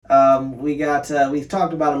we've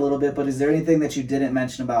talked about it a little bit, but is there anything that you didn't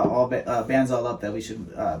mention about Bands All Up that we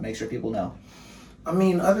should make sure people know? I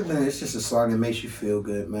mean, other than it's just a song that makes you feel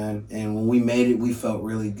good, man. And when we made it, we felt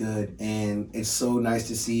really good. And it's so nice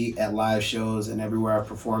to see at live shows and everywhere I've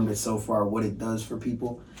performed it so far what it does for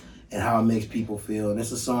people and how it makes people feel. And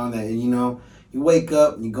it's a song that, you wake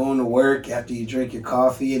up and you go into work after you drink your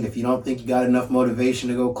coffee, and if you don't think you got enough motivation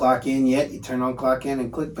to go clock in yet, you turn on Clock In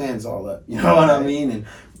and click Bands All Up. You know what I mean? And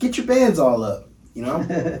get your bands all up,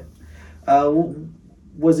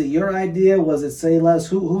 Was it your idea? Was it Say Less?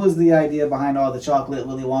 Who was the idea behind all the chocolate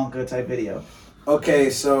Willy Wonka type video? Okay,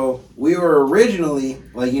 so we were originally,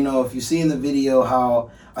 if you see in the video how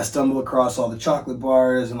I stumble across all the chocolate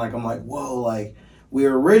bars and I'm like, whoa, we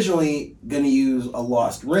were originally going to use a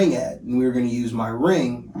Lost Ring ad, and we were going to use my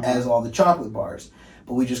ring as all the chocolate bars.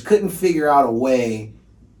 But we just couldn't figure out a way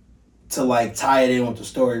to tie it in with the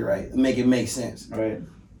story right, and make it make sense. Right.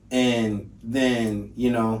 And then,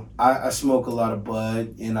 I smoke a lot of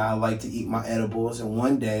bud, and I like to eat my edibles. And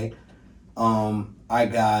one day, I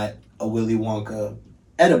got a Willy Wonka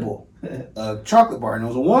edible, a chocolate bar, and it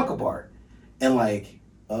was a Wonka bar. And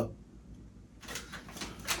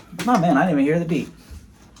my man, I didn't even hear the beat.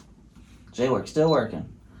 J-Work, still working.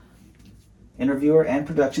 Interviewer and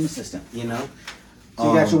production assistant. So you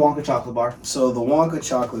got your Wonka chocolate bar. So the Wonka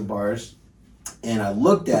chocolate bars, and I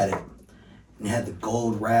looked at it, and it had the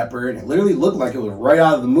gold wrapper, and it literally looked like it was right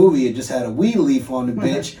out of the movie. It just had a weed leaf on the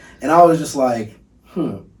bitch, and I was just like,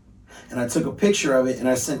 And I took a picture of it, and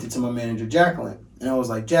I sent it to my manager, Jacqueline. And I was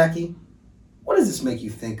like, Jackie, what does this make you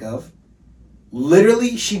think of?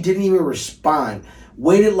 Literally, she didn't even respond.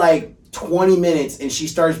 Waited 20 minutes, and she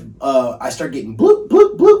starts, I start getting bloop,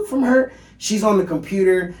 bloop, bloop from her. She's on the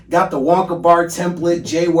computer, got the Wonka bar template,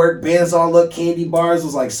 J-Work, Bands All Up, candy bars,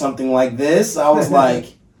 was like something like this. I was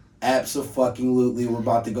like, abso-fucking-lutely, we're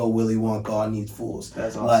about to go Willy Wonka on these fools.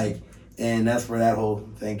 That's awesome. And that's where that whole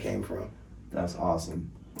thing came from. That's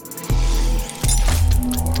awesome.